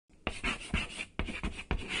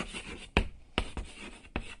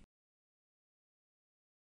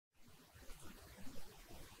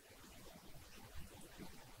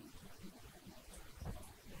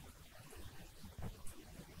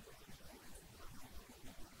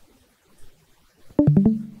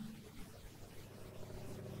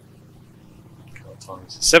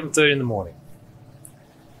7:30 in the morning.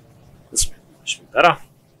 This should be better.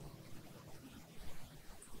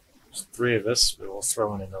 There's 3 of us, but we'll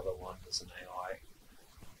throw in another one as an AI.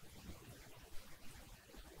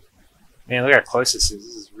 Man, look how close this is.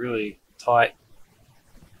 This is really tight.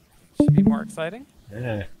 Should be more exciting.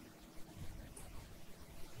 Yeah.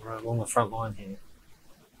 Right along the front line here.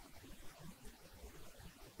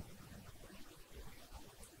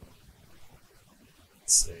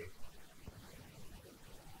 Let's see.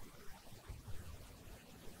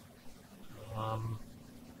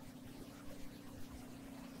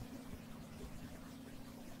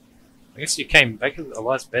 I guess you came back.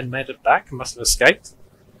 Otherwise, Ben made it back and must have escaped.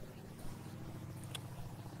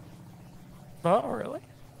 Oh, really?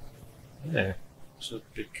 Yeah. Should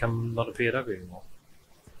become not a POW anymore.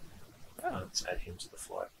 Oh. Let's add him to the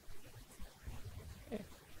flight. Okay.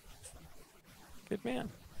 Good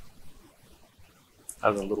man. I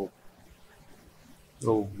have a little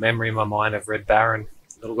memory in my mind of Red Baron.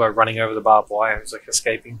 Little guy running over the barbed wire who's like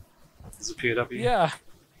escaping as a POW. Yeah.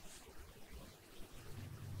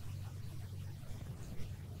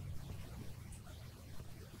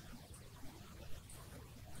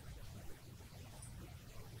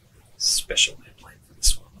 Special airplane for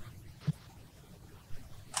this one.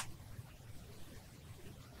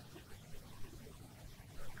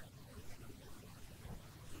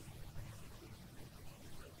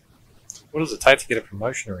 What does it take to get a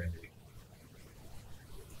promotion around here?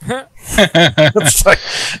 It's like,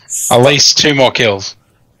 At least 2 more kills.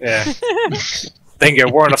 yeah. Then go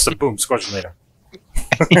warrant us a boom, squadron leader.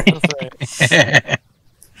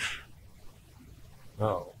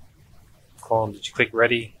 Oh. Colin, did you click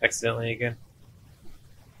ready accidentally again?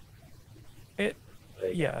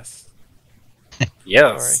 Yes.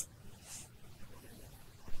 Yes.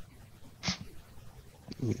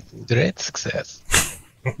 Great success.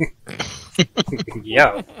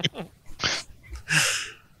 Yeah.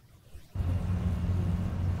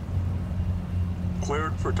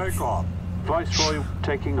 Cleared for takeoff. Viceroy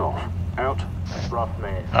taking off. Out. Rough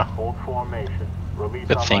man. Oh. Hold formation. Release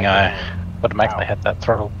Good on thing my I command. automatically had that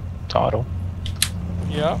throttle title.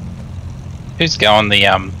 Yeah. Who's going the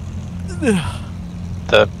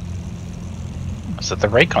was it the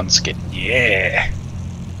recon skit? Yeah.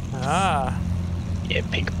 Ah. Yeah,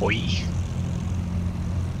 pink boy.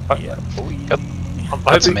 Yeah, boy.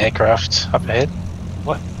 Got some aircraft up ahead.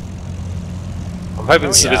 What? I'm hoping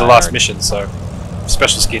this will be the last mission, so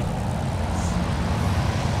special skid.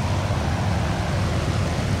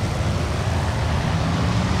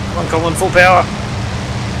 Come on, Colin, full power.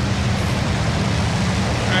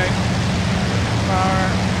 Alright. Power.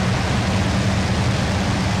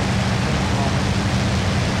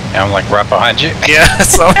 Yeah, I'm like right behind you. Yeah,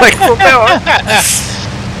 so I'm like full power.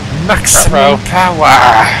 Maximum power.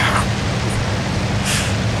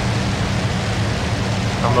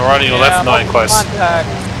 On the right of your left, 9 close. Contact.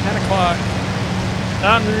 10 o'clock.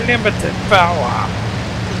 Unlimited power.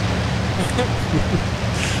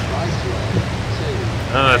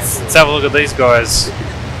 Let's have a look at these guys.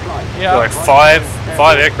 Yeah. Like five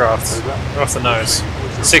aircrafts. Right off the nose.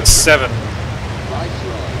 6, 7.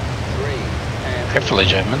 Hopefully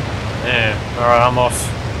German. Yeah. Alright, I'm off.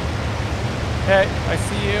 Okay, I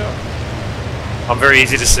see you. I'm very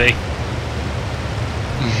easy to see.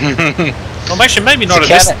 Well, actually, maybe not at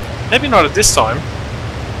this time.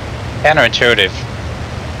 Counterintuitive.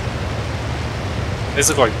 These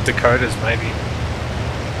look like Dakotas, maybe.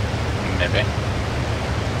 Maybe.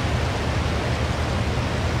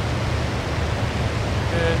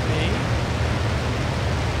 Could be.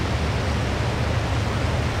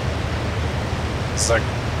 It's like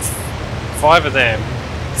 5 of them,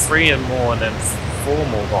 3 and more, and then 4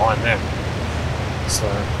 more behind them. So.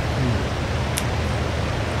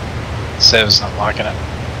 Server's not liking it.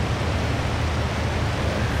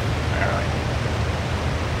 Alright.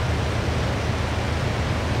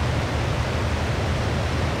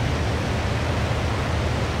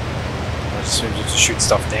 I just assume you just shoot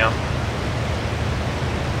stuff down.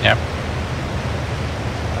 Yep.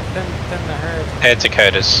 Then the herd. Air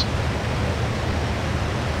Dakotas.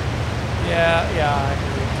 Yeah, I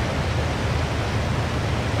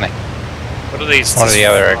What are these? What are the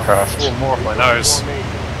other aircraft? 4 more off my nose.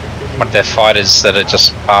 What are their fighters that are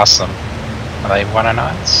just past them? Are they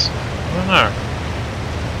 109s? I don't know.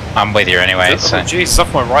 I'm with you anyway, so. Oh, geez,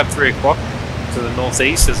 off my right 3 o'clock to the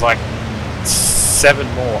northeast is like 7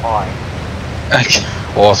 more high. Okay,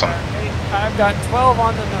 awesome. I've got 12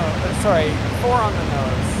 on the nose. Sorry, 4 on the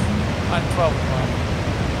nose. On 12 o'clock.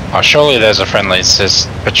 Oh, surely there's a friendly that says,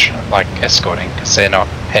 like, escorting, because they're not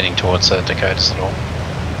heading towards the Dakotas at all.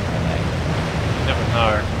 You never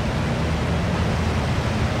know.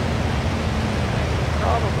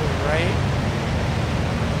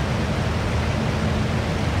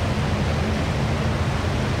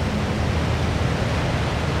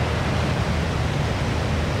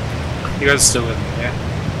 You guys are still with me, yeah?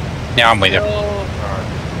 Yeah, I'm with you. Alright.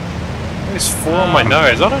 There's 4 on my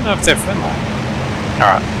nose. I don't know if they're friendly.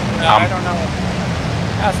 Alright. I don't know.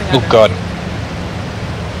 Passing Oh god.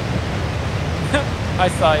 I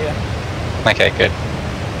saw you. Okay, good.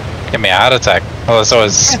 Give me a heart attack. Oh, I saw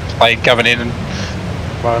his plane coming in and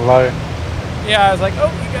going low. Yeah, I was like,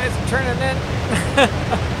 oh, you guys are turning in.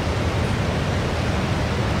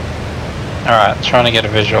 Alright, trying to get a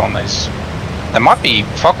visual on these. They might be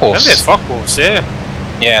fuckwolves. They're fuckwolves, yeah.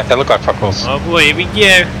 Yeah, they look like fuckwolves. Oh boy, here we go.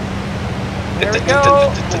 There we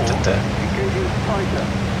go.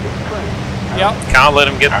 Yep. Can't let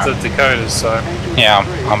them get the Dakotas, so. Yeah,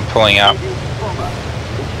 I'm pulling up.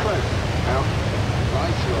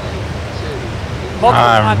 Multiple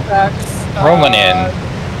contacts. Rolling in.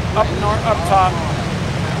 Up north, up top.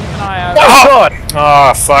 Keep an eye out. Oh god!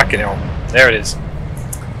 Oh, fucking hell. There it is.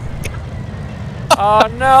 Oh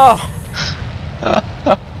no!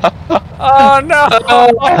 Oh no!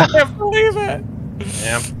 I can't believe it!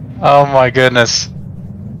 Yeah. Oh my goodness.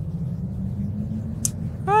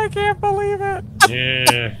 I can't believe it!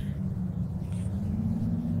 Yeah.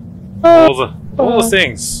 All the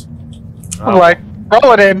things. I'm like,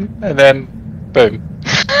 roll it in, and then, boom.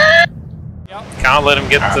 Yep. Can't let them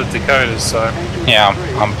get the Dakotas, so. Yeah,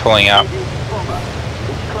 I'm pulling up.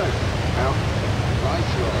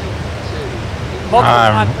 Multiple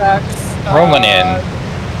contacts. Rolling in.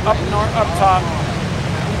 Up north, up top.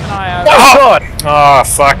 Keep an eye out. Oh god! Oh,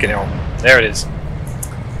 fucking hell. There it is.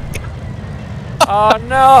 Oh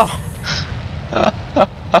no!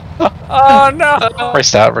 Oh no!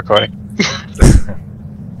 Restart recording.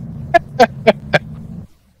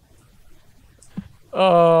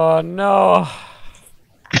 Oh no!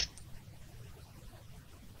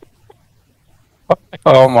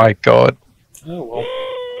 Oh my god. Oh well.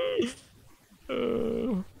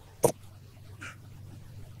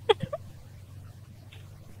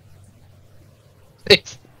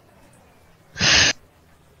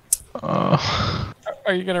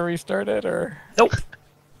 Are you gonna restart it or? Nope.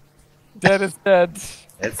 Dead is dead.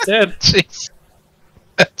 It's dead. Jeez.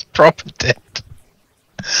 That's proper dead.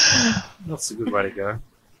 That's a good way to go.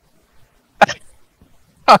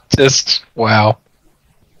 Just, wow.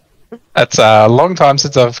 That's a long time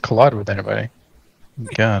since I've collided with anybody.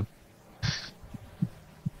 God.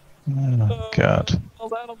 Oh, God. Well,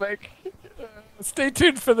 that'll make. Stay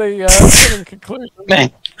tuned for the fitting conclusion.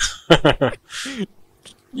 Man.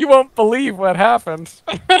 You won't believe what happened.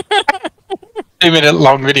 2-minute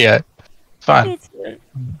long video. Fine. That's right.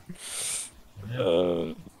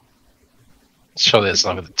 Sure, there's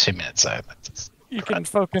longer than 2 minutes, so that's You can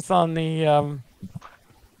focus on the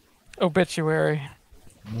obituary.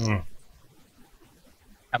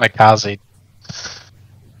 kamikaze.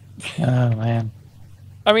 Oh, man.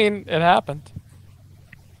 I mean, it happened.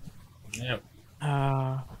 Yeah.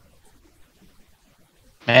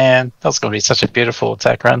 Man, that was going to be such a beautiful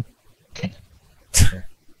attack run.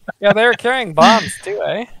 Yeah, they were carrying bombs too,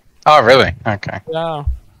 eh? Oh, really? Okay. Yeah.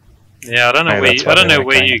 Yeah, I don't know Maybe where that's you, why I don't they know were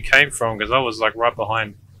where carrying you came from because I was like right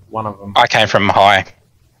behind one of them. I came from high.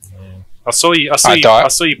 I saw you. I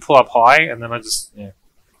saw you pull up high, and then I just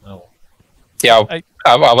Oh. Yeah,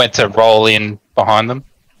 I went to roll in behind them.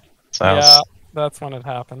 So I Yeah, was, that's when it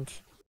happened.